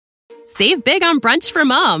Save big on brunch for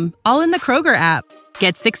mom, all in the Kroger app.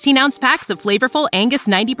 Get 16-ounce packs of flavorful Angus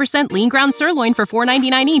 90% lean ground sirloin for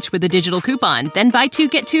 $4.99 each with a digital coupon. Then buy 2,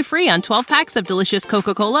 get 2 free on 12 packs of delicious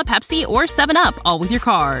Coca-Cola, Pepsi, or 7-Up, all with your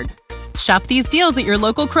card. Shop these deals at your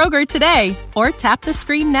local Kroger today, or tap the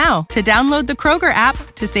screen now to download the Kroger app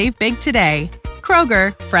to save big today.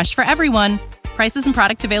 Kroger, fresh for everyone. Prices and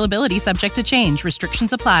product availability subject to change.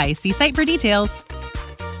 Restrictions apply. See site for details.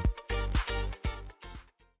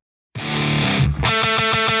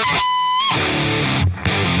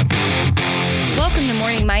 Welcome to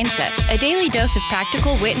Morning Mindset, a daily dose of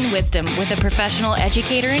practical wit and wisdom with a professional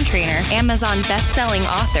educator and trainer, Amazon best-selling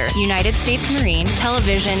author, United States Marine,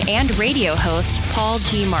 television and radio host, Paul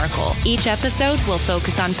G. Markel. Each episode will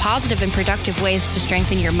focus on positive and productive ways to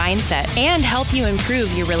strengthen your mindset and help you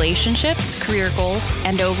improve your relationships, career goals,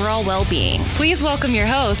 and overall well-being. Please welcome your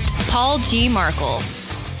host, Paul G. Markel.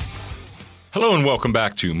 Hello and welcome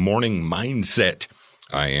back to Morning Mindset.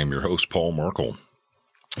 I am your host, Paul Markel.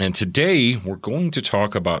 And today we're going to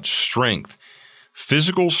talk about strength,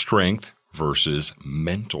 physical strength versus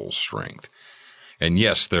mental strength. And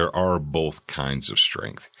yes, there are both kinds of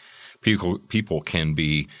strength. People can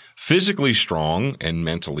be physically strong and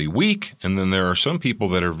mentally weak, and then there are some people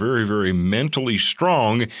that are very, very mentally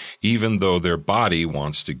strong, even though their body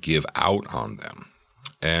wants to give out on them.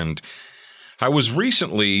 And I was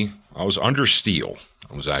under steel.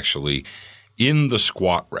 I was actually in the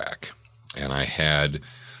squat rack, and I had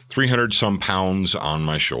 300 some pounds on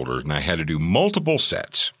my shoulders, and I had to do multiple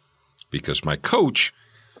sets because my coach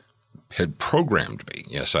had programmed me.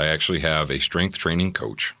 Yes, I actually have a strength training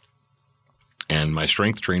coach, and my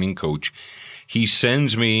strength training coach, he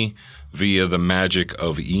sends me via the magic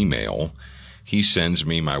of email, he sends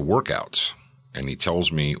me my workouts, and he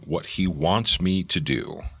tells me what he wants me to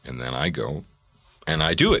do, and then I go and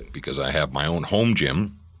I do it because I have my own home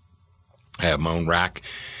gym. I have my own rack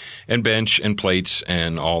and bench and plates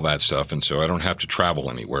and all that stuff. And so I don't have to travel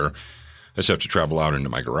anywhere. I just have to travel out into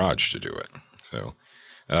my garage to do it. So,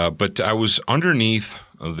 but I was underneath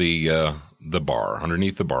the bar,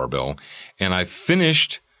 underneath the barbell, and I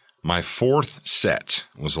finished my fourth set.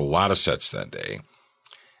 It was a lot of sets that day.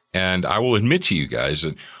 And I will admit to you guys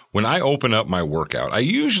that when I open up my workout, I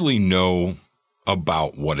usually know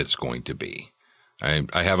about what it's going to be.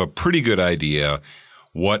 I have a pretty good idea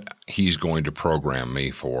what he's going to program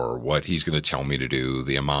me for, what he's going to tell me to do,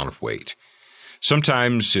 the amount of weight.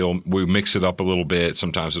 Sometimes we mix it up a little bit.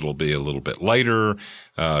 Sometimes it'll be a little bit lighter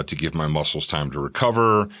to give my muscles time to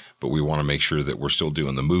recover, but we want to make sure that we're still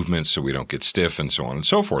doing the movements so we don't get stiff and so on and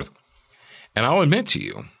so forth. And I'll admit to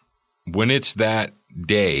you, when it's that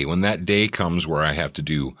day, when that day comes where I have to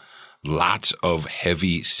do lots of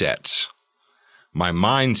heavy sets, my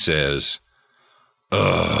mind says,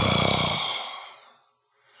 ugh.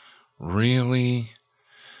 Really?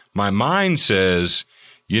 My mind says,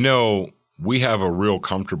 we have a real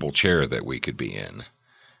comfortable chair that we could be in,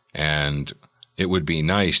 and it would be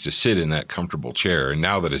nice to sit in that comfortable chair. And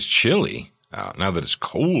now that it's chilly out, now that it's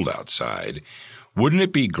cold outside, wouldn't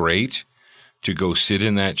it be great to go sit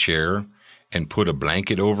in that chair and put a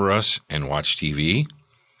blanket over us and watch TV?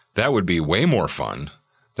 That would be way more fun.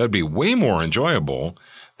 That'd be way more enjoyable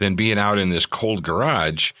than being out in this cold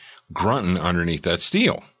garage grunting underneath that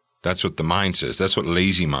steel. That's what the mind says. That's what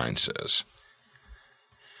lazy mind says.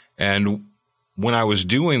 And when I was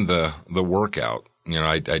doing the workout,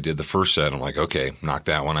 I did the first set. I'm like, okay, knock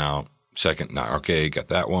that one out. Second, okay, got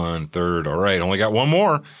that one. Third, all right, only got one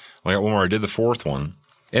more. I did the fourth one.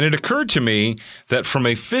 And it occurred to me that from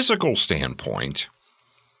a physical standpoint,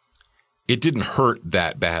 it didn't hurt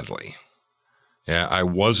that badly. Yeah, I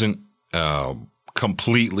wasn't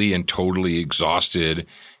completely and totally exhausted.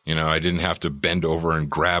 I didn't have to bend over and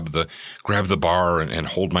grab the bar and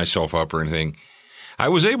hold myself up or anything. I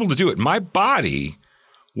was able to do it. My body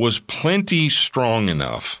was plenty strong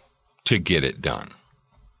enough to get it done.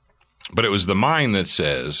 But it was the mind that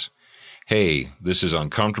says, hey, this is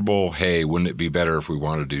uncomfortable. Hey, wouldn't it be better if we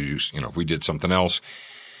wanted to do, if we did something else?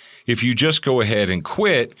 If you just go ahead and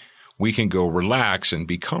quit, we can go relax and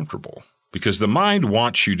be comfortable. Because the mind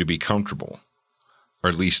wants you to be comfortable, or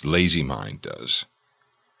at least lazy mind does.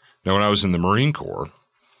 Now, when I was in the Marine Corps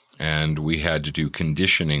and we had to do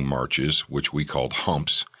conditioning marches, which we called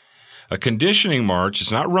humps, a conditioning march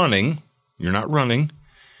is not running. You're not running,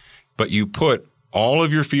 but you put all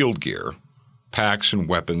of your field gear, packs and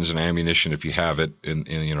weapons and ammunition if you have it. And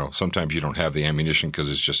sometimes you don't have the ammunition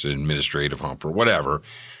because it's just an administrative hump or whatever.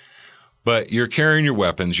 But you're carrying your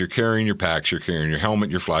weapons, you're carrying your packs, you're carrying your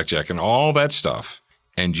helmet, your flak jacket, and all that stuff.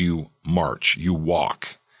 And you march, you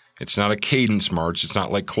walk. It's not a cadence march. It's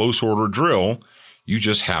not like close order drill. You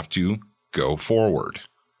just have to go forward.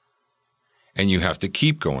 And you have to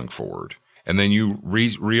keep going forward. And then you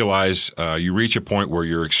realize you reach a point where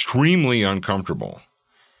you're extremely uncomfortable.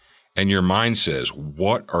 And your mind says,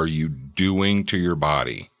 what are you doing to your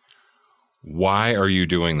body? Why are you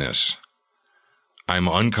doing this? I'm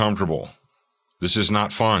uncomfortable. This is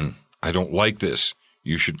not fun. I don't like this.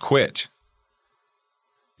 You should quit.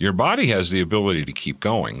 Your body has the ability to keep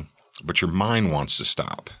going, but your mind wants to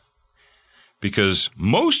stop. Because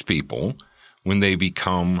most people, when they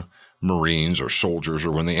become Marines or soldiers,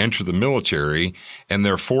 or when they enter the military and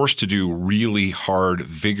they're forced to do really hard,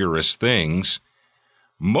 vigorous things,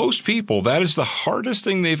 most people, that is the hardest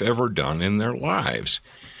thing they've ever done in their lives.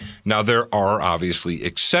 Now, there are obviously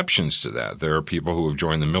exceptions to that. There are people who have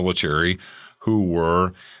joined the military who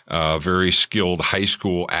were very skilled high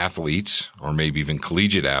school athletes, or maybe even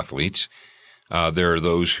collegiate athletes. There are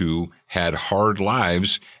those who had hard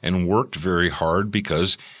lives and worked very hard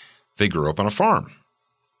because they grew up on a farm.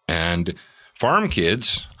 And farm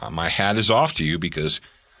kids, my hat is off to you, because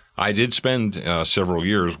I did spend several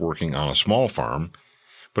years working on a small farm.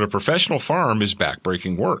 But a professional farm is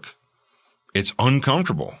backbreaking work. It's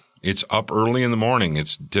uncomfortable. It's up early in the morning.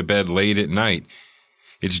 It's to bed late at night.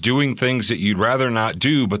 It's doing things that you'd rather not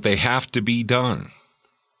do, but they have to be done.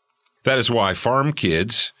 That is why farm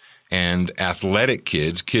kids and athletic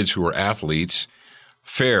kids, kids who are athletes,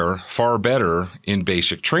 fare far better in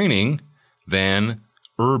basic training than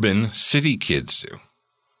urban city kids do.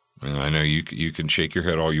 And I know you can shake your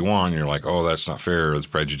head all you want. You're like, oh, that's not fair. It's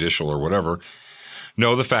prejudicial or whatever.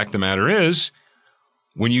 No, the fact of the matter is,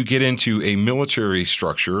 when you get into a military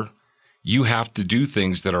structure, you have to do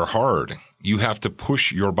things that are hard. You have to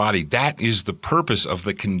push your body. That is the purpose of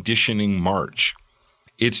the conditioning march.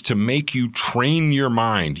 It's to make you train your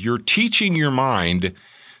mind. You're teaching your mind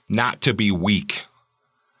not to be weak.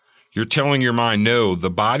 You're telling your mind, no, the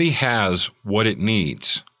body has what it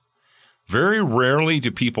needs. Very rarely do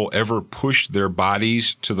people ever push their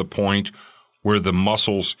bodies to the point where the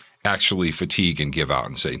muscles actually fatigue and give out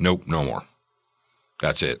and say, nope, no more.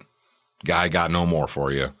 That's it. Guy got no more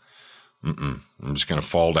for you. I'm just going to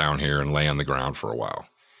fall down here and lay on the ground for a while.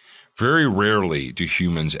 Very rarely do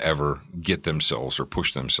humans ever get themselves or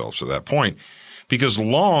push themselves to that point, because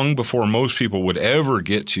long before most people would ever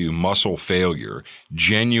get to muscle failure,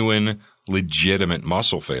 genuine, legitimate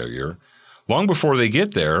muscle failure, long before they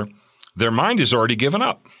get there, their mind has already given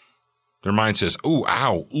up. Their mind says, ooh,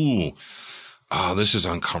 ow, ooh. Oh, this is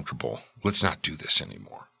uncomfortable. Let's not do this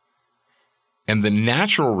anymore. And the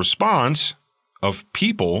natural response of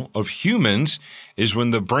people, of humans, is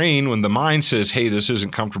when the mind says, hey, this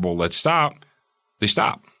isn't comfortable, let's stop, they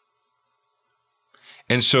stop.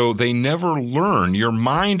 And so they never learn, your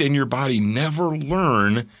mind and your body never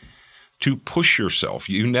learn to push yourself.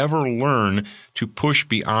 You never learn to push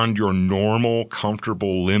beyond your normal,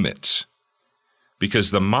 comfortable limits, because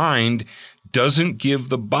the mind doesn't give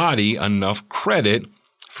the body enough credit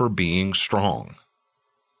for being strong.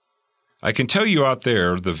 I can tell you out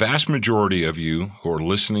there, the vast majority of you who are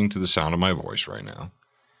listening to the sound of my voice right now,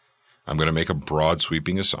 I'm going to make a broad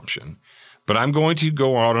sweeping assumption, but I'm going to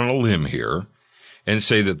go out on a limb here and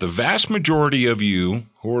say that the vast majority of you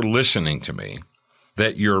who are listening to me,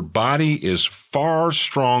 that your body is far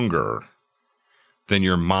stronger than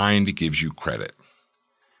your mind gives you credit.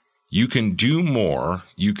 You can do more,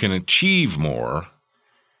 you can achieve more,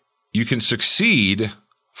 you can succeed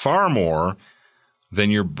far more than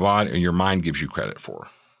your body or your mind gives you credit for.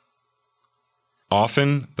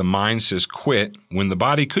 Often the mind says quit when the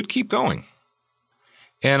body could keep going.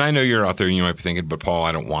 And I know you're out there and you might be thinking, but Paul,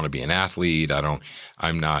 I don't want to be an athlete.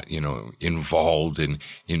 I'm not, involved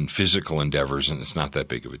in physical endeavors, and it's not that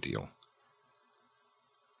big of a deal.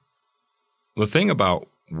 The thing about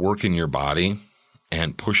working your body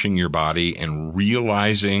and pushing your body and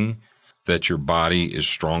realizing that your body is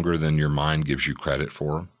stronger than your mind gives you credit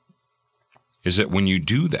for is that when you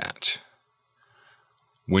do that,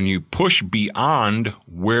 when you push beyond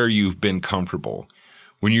where you've been comfortable,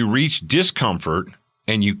 when you reach discomfort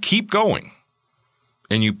and you keep going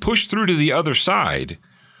and you push through to the other side,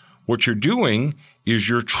 what you're doing is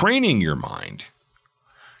you're training your mind.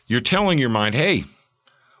 You're telling your mind, hey,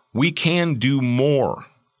 we can do more.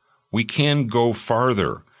 We can go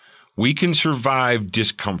farther. We can survive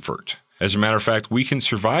discomfort. As a matter of fact, we can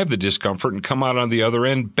survive the discomfort and come out on the other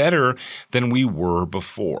end better than we were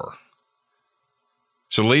before.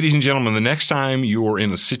 So, ladies and gentlemen, the next time you're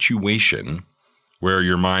in a situation where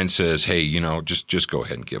your mind says, hey, just go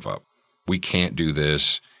ahead and give up. We can't do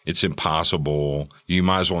this. It's impossible. You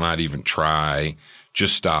might as well not even try.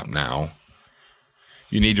 Just stop now.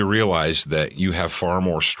 You need to realize that you have far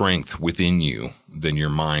more strength within you than your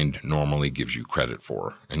mind normally gives you credit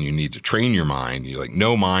for. And you need to train your mind. You're like,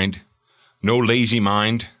 no mind, no lazy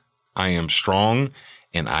mind. I am strong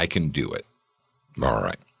and I can do it. All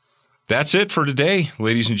right. That's it for today,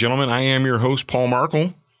 ladies and gentlemen. I am your host, Paul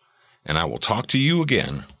Markle, and I will talk to you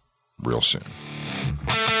again real soon.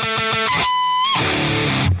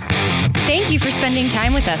 Thank you for spending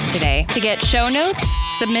time with us today. To get show notes,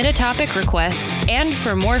 submit a topic request, and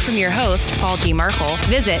for more from your host, Paul G. Markle,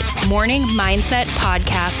 visit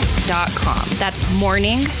morningmindsetpodcast.com. That's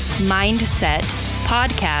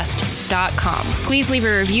morningmindsetpodcast.com. Please leave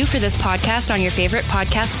a review for this podcast on your favorite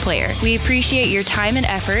podcast player. We appreciate your time and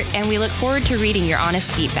effort, and we look forward to reading your honest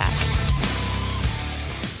feedback.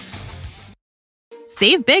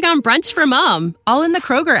 Save big on brunch for mom, all in the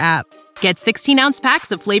Kroger app. Get 16-ounce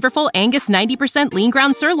packs of flavorful Angus 90% lean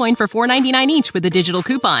ground sirloin for $4.99 each with a digital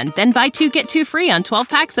coupon. Then buy 2, get 2 free on 12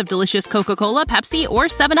 packs of delicious Coca-Cola, Pepsi, or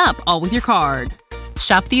 7-Up, all with your card.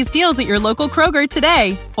 Shop these deals at your local Kroger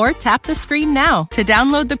today, or tap the screen now to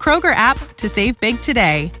download the Kroger app to save big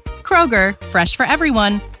today. Kroger, fresh for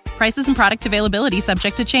everyone. Prices and product availability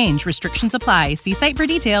subject to change. Restrictions apply. See site for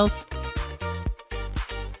details.